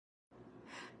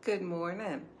Good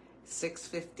morning.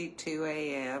 6:52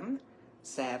 a.m.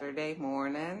 Saturday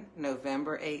morning,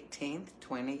 November 18th,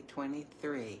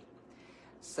 2023.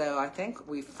 So I think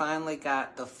we finally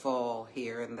got the fall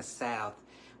here in the South.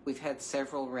 We've had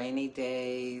several rainy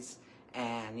days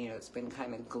and, it's been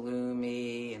kind of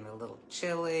gloomy and a little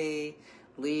chilly.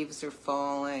 Leaves are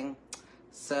falling.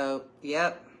 So,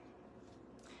 yep.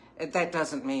 That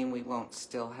doesn't mean we won't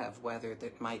still have weather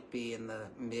that might be in the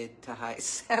mid to high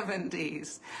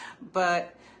 70s,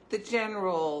 but the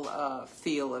general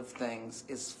feel of things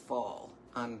is fall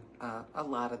on a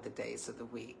lot of the days of the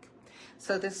week.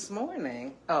 So this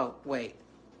morning, my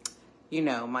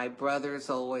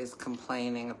brother's always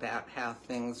complaining about how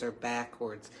things are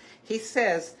backwards. He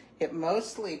says it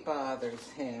mostly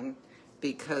bothers him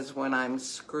because when I'm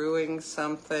screwing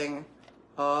something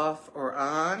off or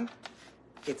on,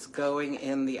 it's going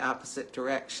in the opposite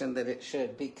direction that it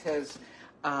should, because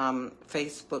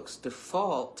Facebook's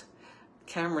default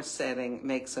camera setting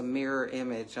makes a mirror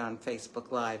image on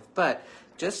Facebook Live. But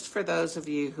just for those of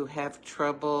you who have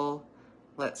trouble,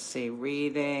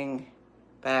 reading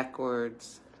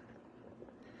backwards,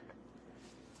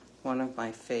 one of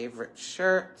my favorite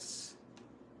shirts.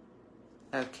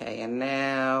 Okay, and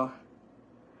now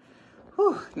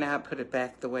I put it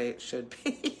back the way it should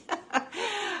be.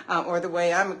 Or the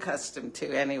way I'm accustomed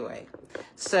to anyway.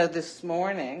 So this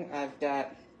morning I've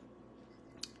got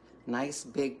a nice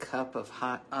big cup of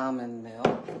hot almond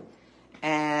milk,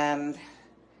 and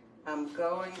I'm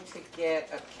going to get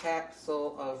a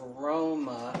capsule of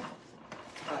Roma,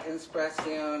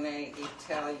 Espressione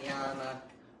Italiana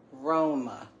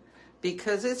Roma,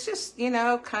 because it's just,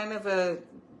 kind of a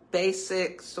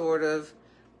basic sort of,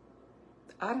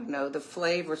 the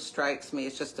flavor strikes me.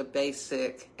 It's just a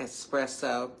basic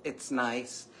espresso. It's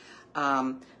nice.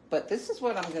 But this is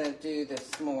what I'm going to do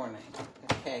this morning,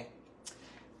 okay?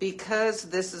 Because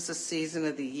this is a season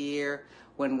of the year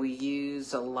when we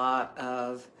use a lot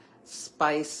of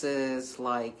spices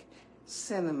like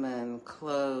cinnamon,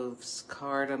 cloves,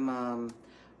 cardamom,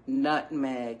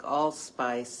 nutmeg,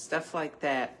 allspice, stuff like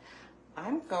that.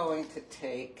 I'm going to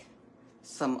take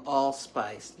some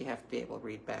allspice. You have to be able to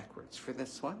read backwards for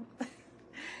this one.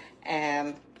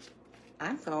 And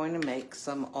I'm going to make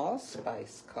some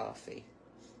allspice coffee.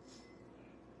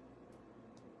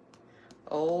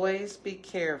 Always be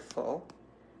careful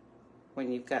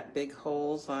when you've got big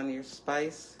holes on your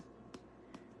spice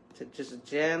to just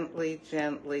gently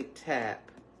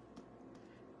tap,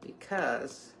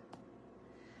 because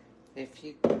if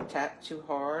you tap too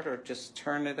hard or just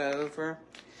turn it over,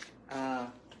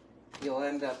 you'll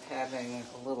end up having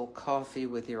a little coffee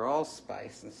with your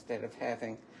allspice instead of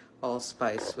having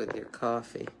allspice with your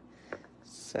coffee.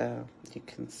 So you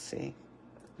can see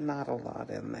not a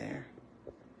lot in there,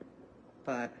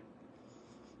 but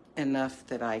enough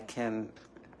that I can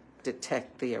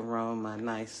detect the aroma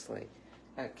nicely.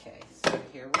 Okay, so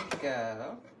here we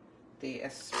go. The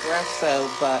espresso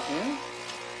button.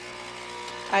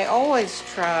 I always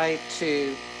try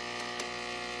to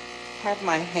have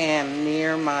my hand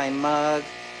near my mug,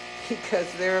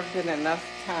 because there have been enough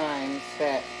times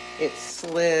that it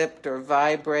slipped or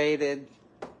vibrated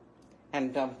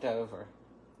and dumped over.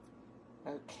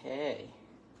 Okay.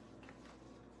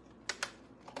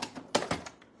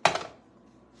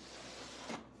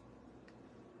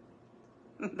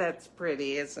 That's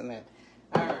pretty, isn't it?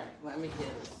 All right, let me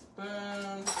get a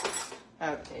spoon.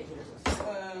 Okay, here's a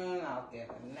spoon. I'll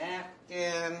get a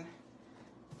napkin.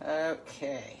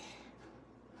 Okay.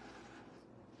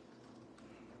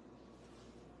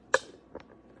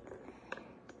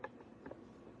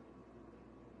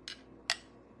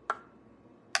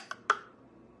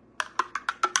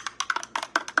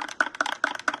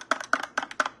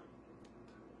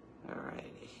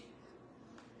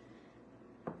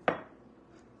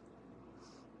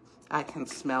 I can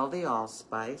smell the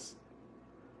allspice.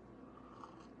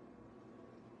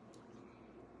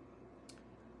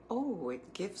 Oh,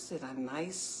 it gives it a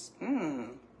nice,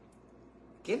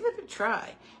 give it a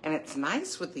try. And it's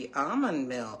nice with the almond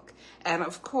milk. And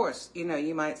of course, you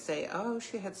might say, oh,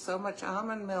 she had so much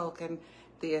almond milk and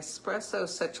the espresso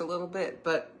such a little bit.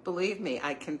 But believe me,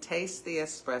 I can taste the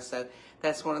espresso.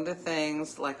 That's one of the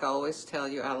things, like I always tell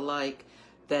you, I like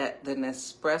that the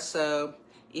Nespresso,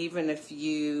 even if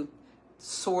you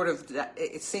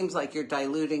it seems like you're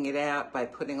diluting it out by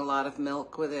putting a lot of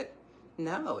milk with it.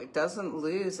 No, it doesn't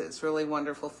lose its really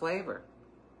wonderful flavor.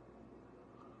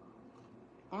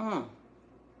 I'm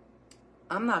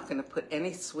not going to put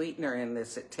any sweetener in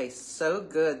this. It tastes so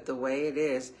good the way it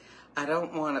is. I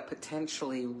don't want to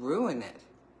potentially ruin it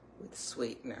with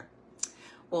sweetener.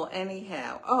 Well,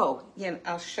 anyhow,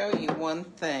 I'll show you one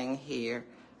thing here.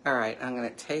 All right, I'm going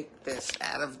to take this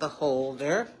out of the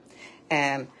holder,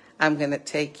 and I'm going to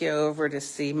take you over to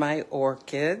see my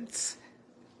orchids.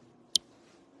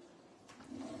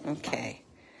 Okay,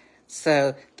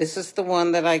 so this is the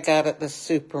one that I got at the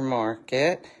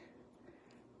supermarket.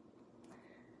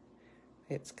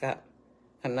 It's got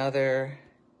another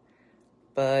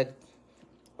bud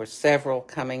or several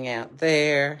coming out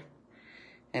there,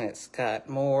 and it's got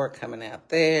more coming out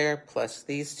there, plus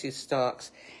these two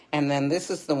stalks. And then this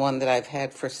is the one that I've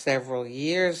had for several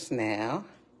years now,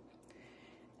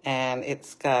 and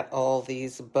it's got all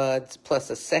these buds plus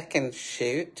a second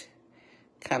shoot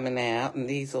coming out, and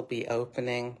these will be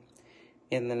opening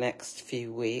in the next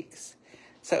few weeks.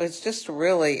 So it's just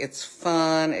really, it's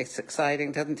fun, it's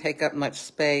exciting, doesn't take up much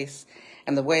space.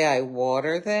 And the way I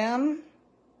water them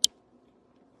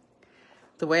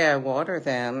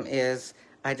is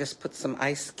I just put some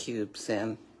ice cubes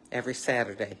in every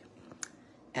Saturday.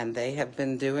 And they have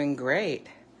been doing great.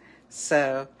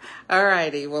 So, all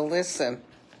righty, well listen,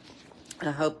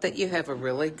 I hope that you have a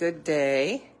really good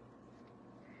day.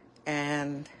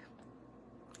 And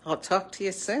I'll talk to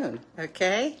you soon,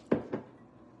 okay?